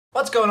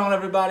What's going on,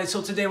 everybody?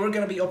 So today we're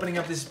gonna be opening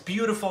up this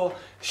beautiful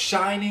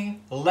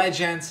Shining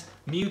Legends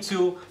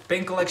Mewtwo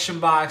Pin Collection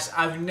box.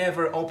 I've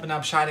never opened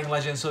up Shining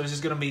Legends, so this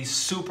is gonna be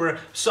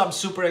I'm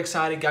super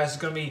excited, guys.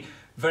 It's gonna be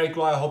very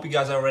cool. I hope you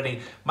guys are ready.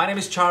 My name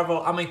is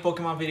Charvel. I make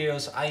Pokemon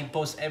videos. I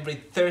post every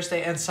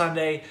Thursday and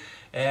Sunday.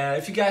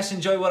 If you guys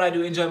enjoy what I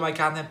do, enjoy my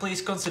content,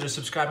 please consider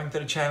subscribing to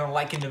the channel,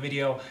 liking the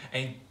video,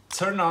 and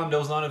turn on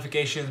those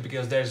notifications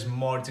because there's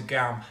more to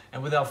come.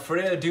 And without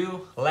further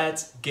ado,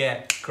 let's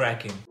get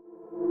cracking.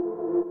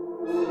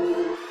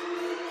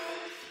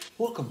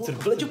 Welcome to the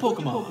Village of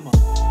Pokemon.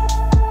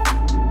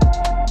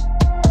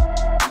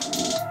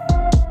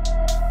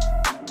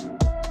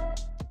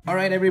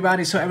 Alright,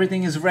 everybody, so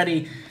everything is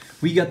ready.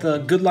 We got the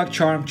Good Luck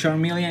Charm,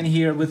 Charmeleon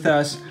here with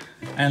us.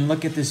 And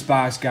look at this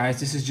box, guys.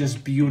 This is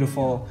just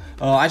beautiful.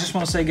 I just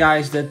want to say,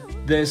 guys, that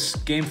this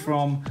came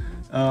from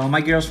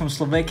my girls from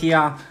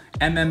Slovakia,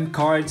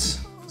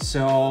 Cards.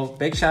 So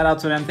big shout out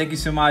to them. Thank you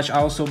so much.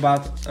 I also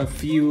bought a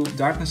few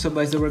Darkness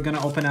Ablaze that we're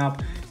gonna open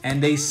up.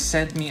 And they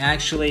sent me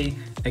actually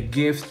a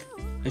gift,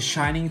 a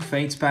Shining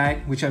Fates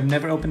pack, which I've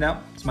never opened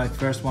up. It's my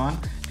first one.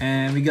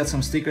 And we got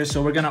some stickers,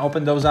 so we're gonna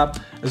open those up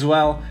as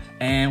well.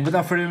 And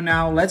without further ado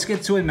now, let's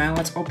get to it, man.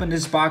 Let's open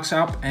this box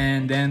up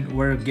and then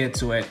we'll get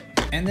to it.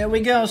 And there we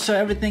go, so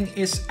everything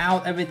is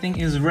out, everything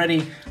is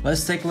ready.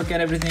 Let's take a look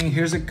at everything.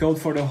 Here's a code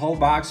for the whole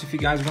box if you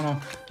guys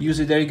wanna use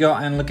it. There you go,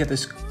 and look at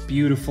this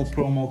beautiful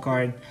promo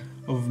card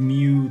of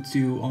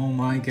Mewtwo. Oh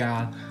my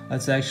god.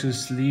 Let's actually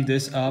sleeve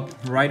this up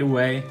right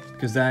away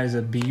because that is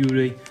a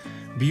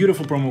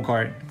beautiful promo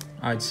card,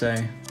 I'd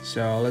say.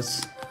 So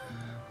let's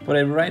put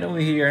it right over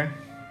here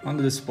on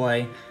the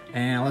display,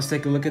 and let's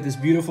take a look at this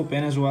beautiful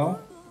pin as well,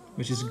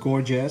 which is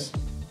gorgeous.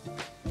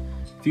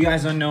 If you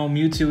guys don't know,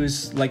 Mewtwo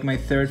is like my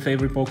third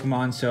favorite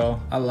Pokemon, so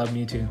I love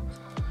Mewtwo.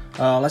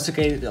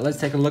 Let's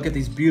take a look at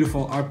these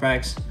beautiful art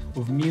packs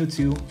of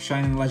Mewtwo.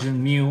 Shining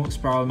Legend Mew is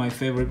probably my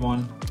favorite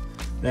one.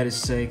 That is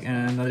sick.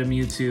 And another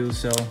Mewtwo,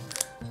 so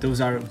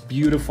those are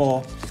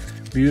beautiful,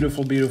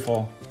 beautiful,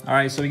 beautiful.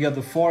 Alright, so we got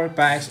the 4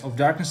 packs of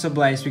Darkness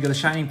Ablaze, we got the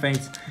Shining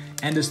Fates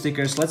and the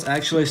stickers. Let's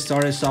actually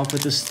start this off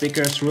with the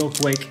stickers real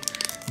quick.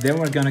 Then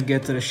we're gonna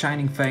get to the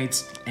Shining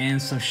Fates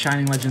and some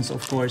Shining Legends,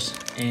 of course,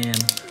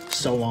 and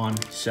so on.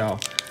 So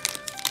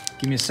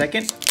give me a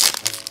second.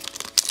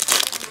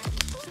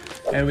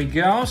 There we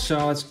go.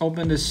 So let's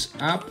open this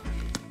up.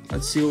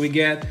 Let's see what we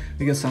get.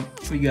 We got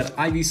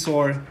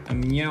Ivysaur, a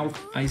Meowth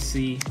I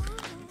see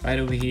right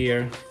over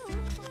here.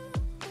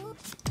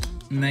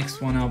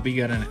 Next one up, we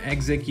got an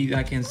Execute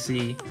I can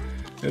see.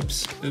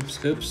 Oops.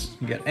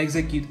 We got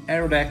Execute,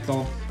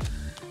 Aerodactyl,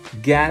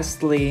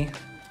 Ghastly,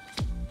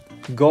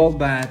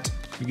 Golbat.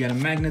 We got a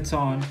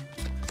Magneton,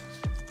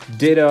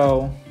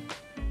 Ditto.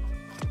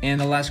 And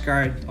the last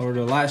card, or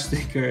the last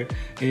sticker,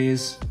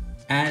 is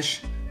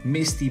Ash,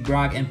 Misty,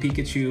 Brock, and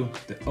Pikachu,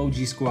 the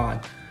OG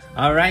squad.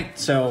 Alright,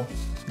 so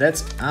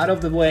that's out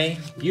of the way.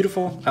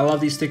 Beautiful. I love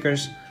these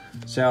stickers.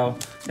 So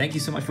thank you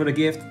so much for the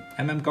gift,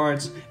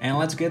 Cards. And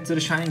let's get to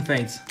the Shining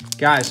Fates.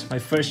 Guys, my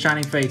first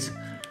Shining Fates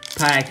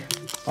pack.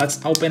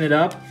 Let's open it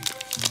up.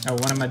 Oh,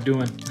 what am I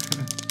doing?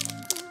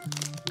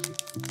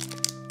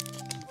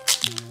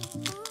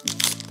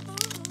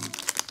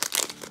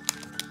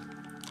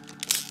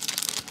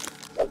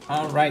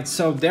 Alright,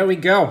 so there we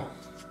go.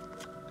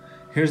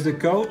 Here's the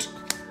code.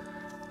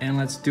 And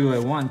let's do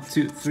it. 1,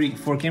 2, 3,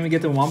 4. Can we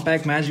get the 1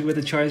 pack magic with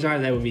the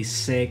Charizard? That would be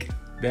sick.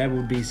 That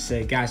would be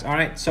sick, guys.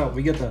 Alright, so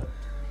we get the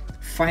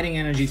Fighting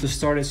Energy to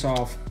start us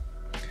off.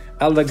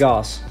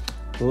 Eldegoss,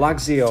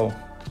 Luxio.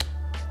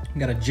 We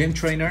got a Gym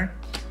Trainer,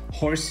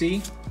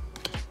 Horsey,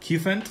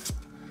 Cufant,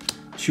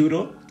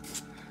 Shoutout,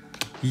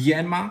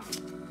 Yanma.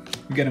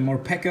 We got a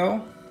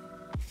Morpeko.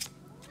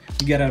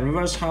 We got a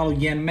Reverse Holo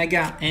Yan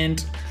Mega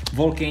and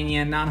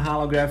Volcanion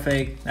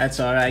non-holographic. That's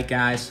alright,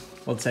 guys.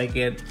 We'll take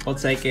it. We'll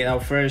take it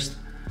out first.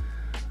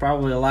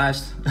 Probably the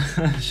last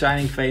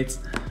Shining Fates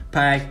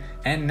pack.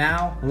 And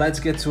now let's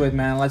get to it,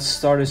 man. Let's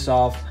start this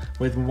off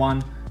with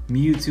one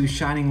Mewtwo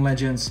Shining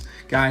Legends.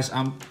 Guys,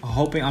 I'm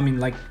hoping,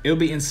 it'll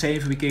be insane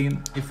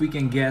if we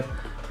can get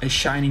a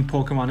Shining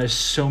Pokemon. There's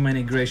so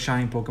many great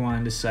Shining Pokemon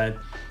in this set.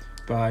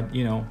 But,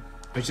 you know,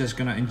 we're just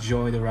gonna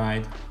enjoy the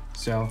ride.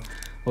 So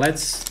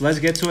let's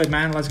get to it,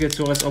 man. Let's get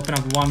to it. Let's open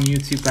up one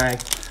Mewtwo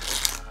pack.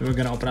 We're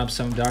gonna open up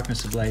some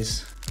Darkness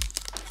Ablaze.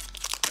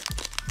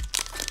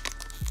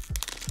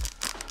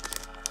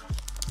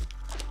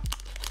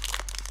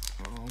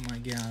 Oh my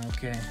god,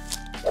 okay.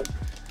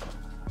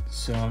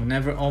 So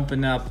never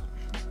open up.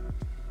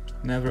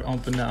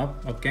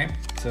 Okay,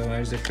 so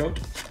there's the code.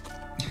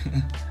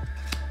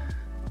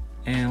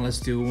 And let's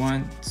do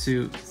 1,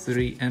 2,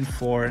 3, and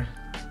 4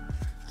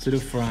 to the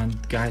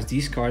front. Guys,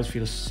 these cards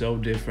feel so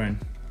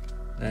different.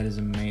 That is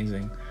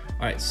amazing.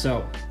 Alright,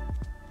 so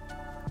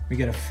we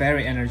get a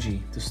Fairy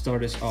Energy to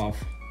start us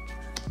off.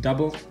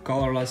 Double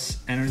Colorless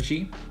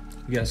Energy.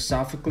 We got a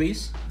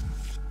Sophocles.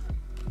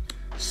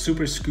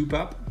 Super Scoop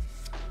Up.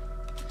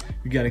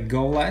 We got a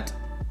Golett.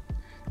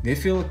 They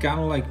feel kind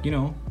of like, you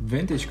know,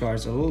 vintage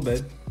cards a little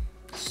bit.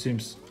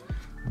 Seems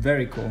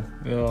very cool.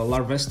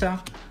 Larvesta,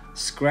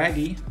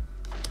 Scraggy,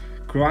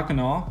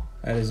 Crocodile.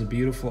 That is a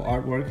beautiful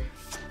artwork.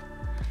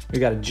 We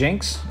got a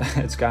Jinx.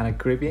 It's kind of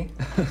creepy.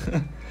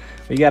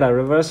 We got a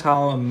Reverse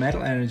Hollow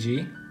Metal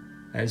Energy.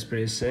 That is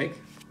pretty sick.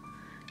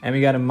 And we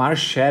got a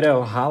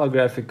Marshadow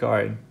holographic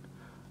card.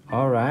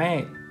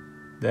 Alright.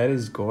 That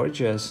is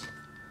gorgeous.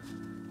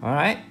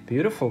 Alright.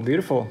 Beautiful,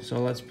 beautiful. So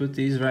let's put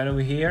these right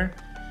over here.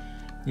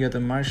 You got the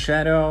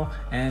Marshadow.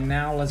 And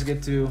now let's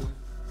get to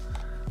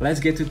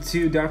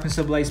 2 Darkness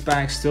Ablaze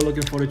packs. Still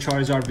looking for the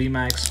Charizard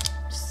VMAX.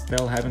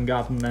 Still haven't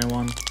gotten that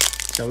one.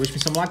 So wish me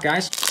some luck,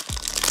 guys.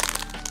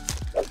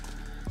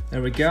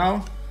 There we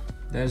go.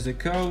 There's the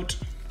code.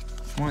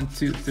 1,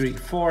 2, 3,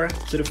 4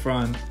 to the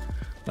front.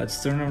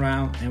 Let's turn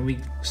around and we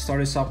start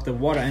this off with the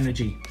Water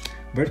Energy.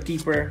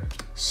 Birdkeeper,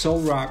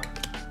 Soul Rock,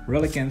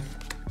 Relicanth,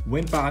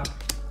 Wimpod,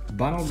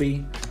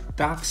 Bunnelby,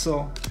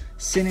 Toxel,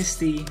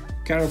 Sinistea,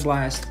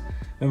 Carablast,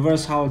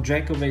 Reverse Hollow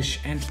Dracovish,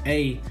 and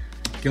a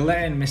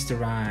Galarian Mr.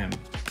 Rhyme.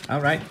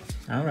 Alright,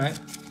 alright.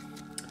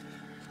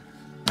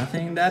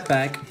 Nothing in that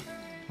pack.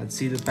 Let's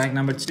see the pack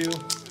number 2.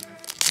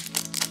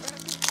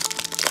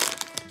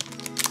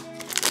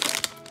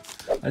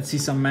 Let's see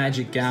some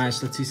magic,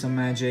 guys. Let's see some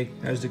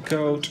magic. There's the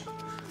code.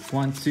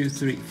 1, 2,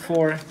 3,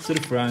 4 to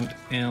the front.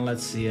 And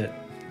let's see it.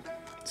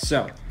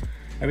 So,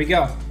 there we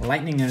go.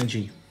 Lightning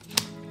Energy.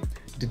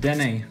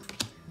 Dedenne.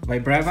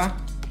 Vibrava.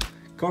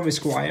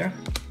 Corvisquire.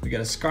 We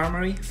got a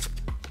Skarmory.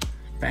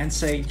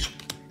 Pansage.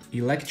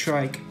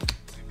 Electrike.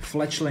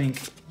 Fletchling.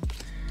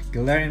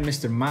 Galarian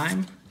Mr.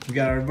 Mime. We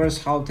got a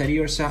Reverse Hollow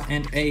Teddiursa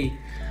and a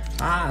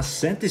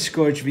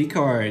Centiskorch V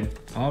card.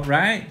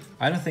 Alright.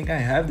 I don't think I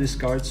have this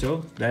card,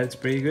 so that's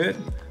pretty good.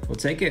 We'll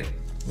take it.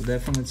 We'll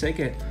definitely take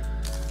it.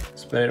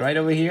 Let's put it right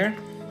over here.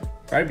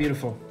 Very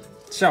beautiful.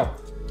 So,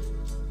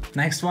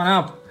 next one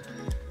up.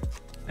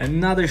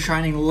 Another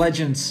Shining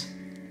Legends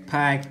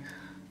pack.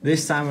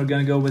 This time we're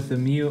gonna go with the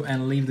Mew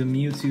and leave the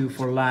Mewtwo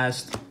for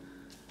last.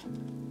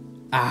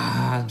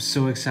 I'm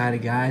so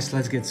excited, guys.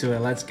 Let's get to it.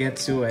 Let's get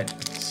to it.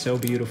 So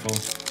beautiful.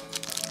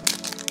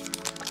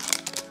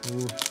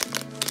 Ooh.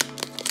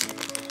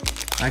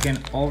 I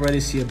can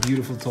already see a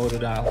beautiful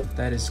Totodile.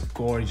 That is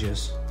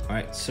gorgeous.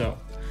 Alright, so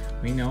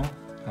we know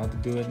how to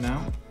do it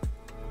now.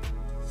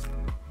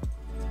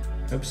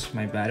 Oops,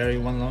 my battery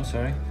went low,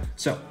 sorry.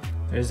 So,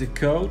 there's the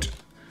code.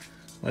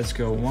 Let's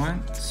go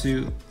 1,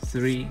 2,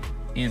 3,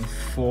 and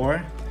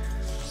 4.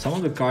 Some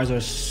of the cards are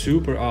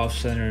super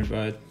off-center,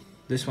 but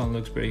this one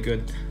looks pretty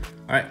good.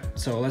 Alright,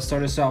 so let's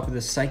start us off with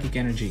the Psychic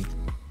Energy.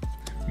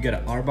 We got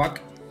an Arbok,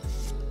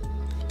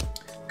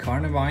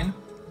 Carnivine,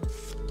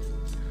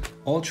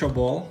 Ultra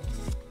Ball,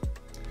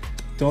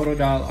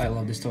 Totodile. I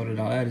love this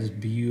Totodile. That is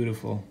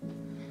beautiful.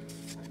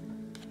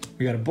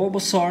 We got a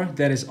Bulbasaur.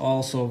 That is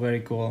also very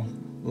cool.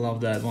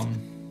 Love that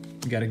one.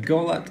 We got a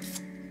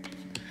Golett,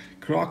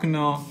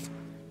 Crocodile,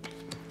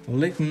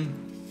 Litten.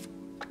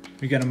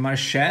 We got a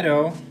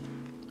Marshadow,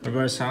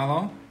 Reverse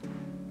Hollow,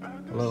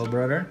 a little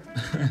brother.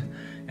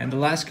 And the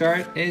last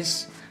card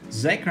is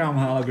Zekrom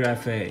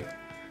Holographic.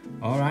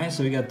 Alright,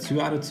 so we got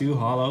 2 out of 2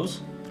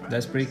 hollows.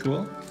 That's pretty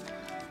cool.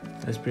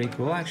 That's pretty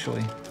cool,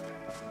 actually.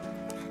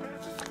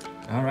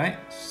 Alright,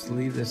 just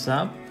leave this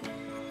up.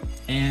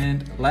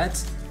 And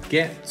let's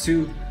get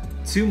to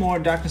 2 more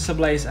Darkness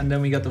Ablaze, and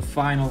then we got the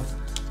final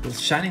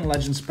Shining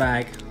Legends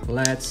pack.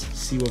 Let's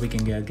see what we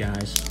can get,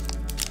 guys.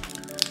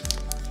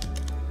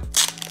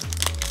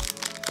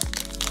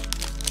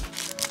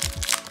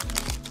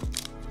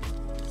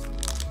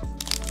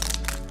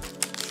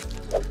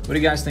 What do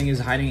you guys think is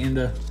hiding in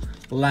the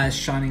last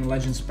Shining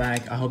Legends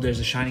pack? I hope there's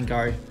a Shining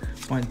card.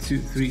 1, 2,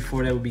 3,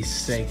 4, that would be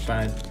sick,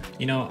 but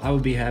you know, I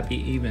would be happy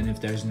even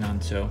if there's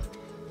none. So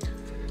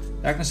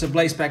Darkness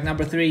Ablaze pack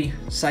number 3,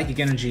 Psychic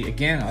Energy.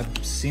 Again,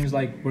 it seems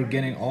like we're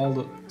getting all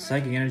the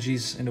Psychic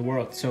Energies in the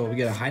world. So we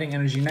get a Hiding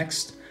Energy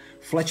next,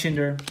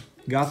 Fletchinder,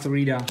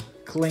 Gothorita,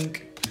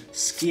 Clink,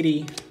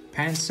 Skitty,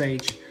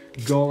 Pansage,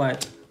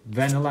 Golett,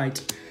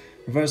 Vanillite,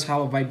 Reverse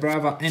Hollow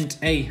Vibrava, and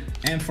a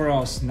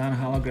Ampharos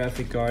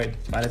non-holographic card,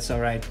 but it's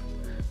alright.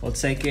 We'll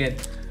take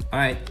it.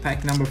 Alright,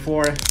 pack number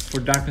 4 for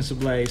Darkness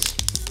Ablaze.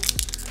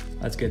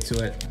 Let's get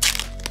to it.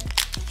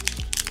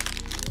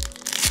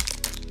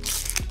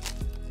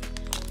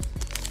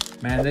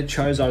 Man, that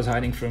Charizard is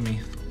hiding from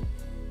me.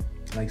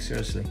 Like,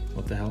 seriously,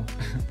 what the hell?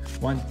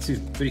 1, 2,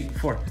 3,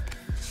 4.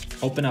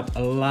 Open up a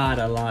lot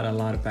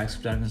of packs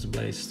of Darkness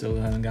Ablaze. Still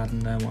haven't gotten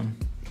that one.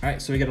 Alright,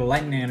 so we got a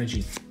Lightning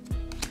Energy,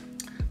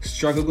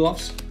 Struggle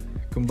Gloves,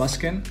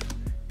 Combusken,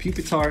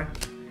 Pupitar,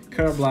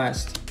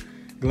 Carablast,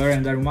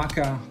 Galarian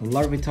Darumaka,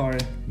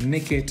 Larvitar,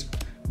 Nickit,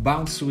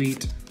 Bounce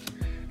Sweet,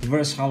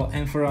 Reverse Hollow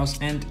Ampharos,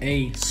 and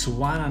a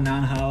Swanna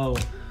non-hollow.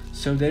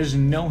 So there's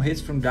no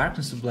hits from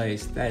Darkness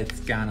Ablaze. That's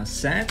kinda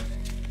sad.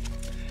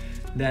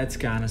 That's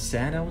kinda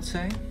sad, I would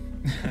say.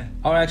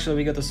 Oh, actually,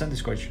 we got the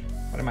Centiskorch.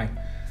 What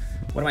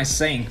am I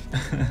saying?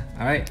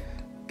 Alright,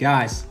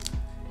 guys,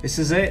 this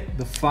is it.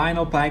 The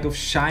final pack of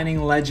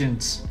Shining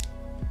Legends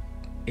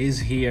is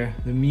here.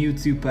 The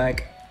Mewtwo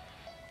pack.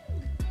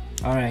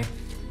 Alright,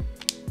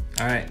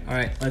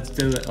 let's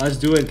do it. Let's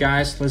do it,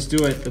 guys. Let's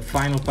do it. The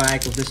final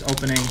pack of this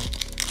opening.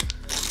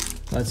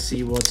 Let's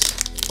see what's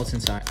what's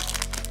inside.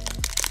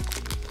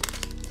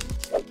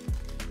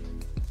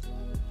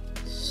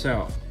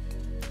 So,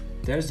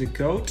 there's the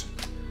code.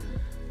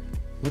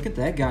 Look at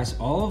that, guys.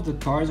 All of the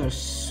cards are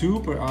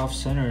super off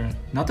center.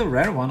 Not the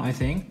red one, I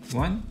think.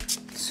 1,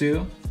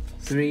 2,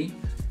 3,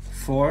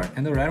 4,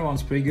 and the red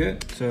one's pretty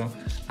good. So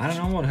I don't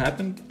know what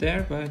happened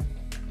there, but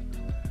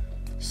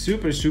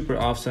super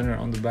off center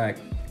on the back.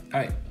 All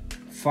right,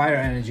 fire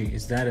energy.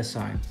 Is that a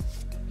sign?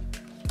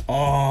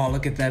 Oh,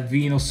 look at that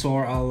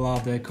Venusaur. I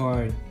love that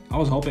card. I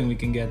was hoping we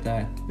can get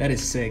that. That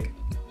is sick.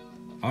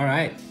 All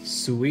right,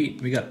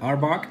 sweet. We got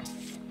Arbok,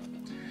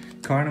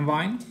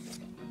 Carnivine,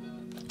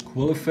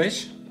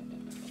 Quillfish.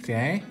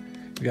 Okay,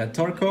 we got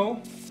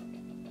Torkoal,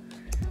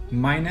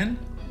 Minun,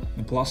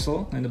 and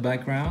Plusle in the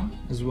background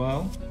as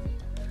well.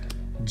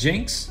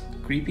 Jinx,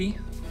 creepy.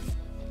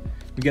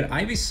 We got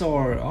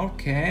Ivysaur,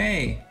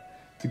 okay,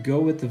 to go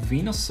with the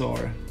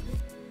Venusaur.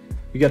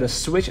 We got a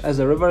Switch as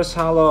a reverse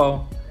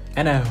holo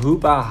and a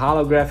Hoopa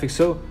holographic.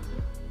 So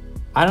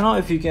I don't know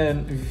if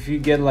you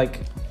get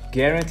like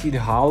guaranteed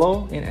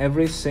holo in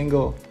every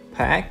single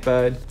pack,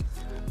 but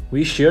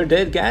we sure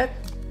did get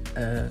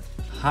a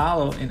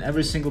holo in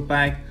every single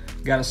pack.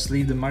 Got a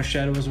sleeve the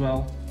Marshadow as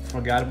well.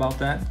 Forgot about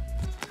that.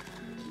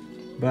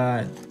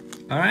 But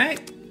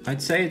alright,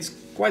 I'd say it's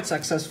quite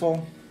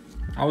successful.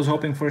 I was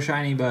hoping for a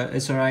shiny, but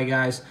it's alright,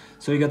 guys.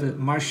 So you got the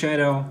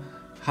Marshadow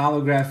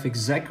holographic,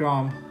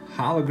 Zekrom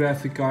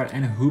holographic card,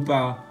 and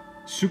Hoopa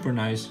super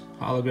nice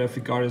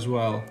holographic card as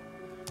well.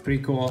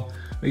 Pretty cool.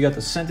 We got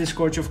the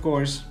Centiskorch, of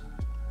course,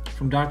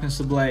 from Darkness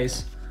to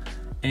Blaze,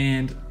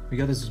 and we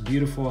got this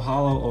beautiful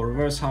holo or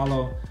reverse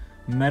holo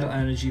Metal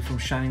Energy from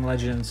Shining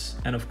Legends,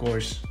 and of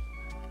course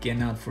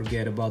cannot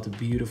forget about the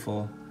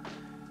beautiful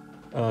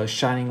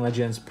Shining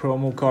Legends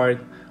promo card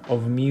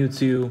of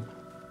Mewtwo.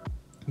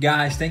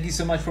 Guys, thank you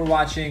so much for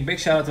watching. Big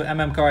shout out to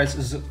MM Cards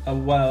as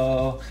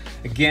well.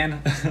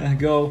 Again,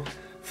 go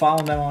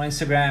follow them on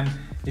Instagram.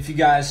 If you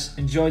guys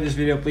enjoyed this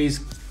video, please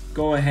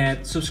go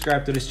ahead,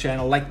 subscribe to this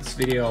channel, like this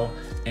video,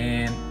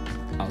 and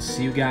I'll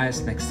see you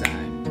guys next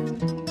time.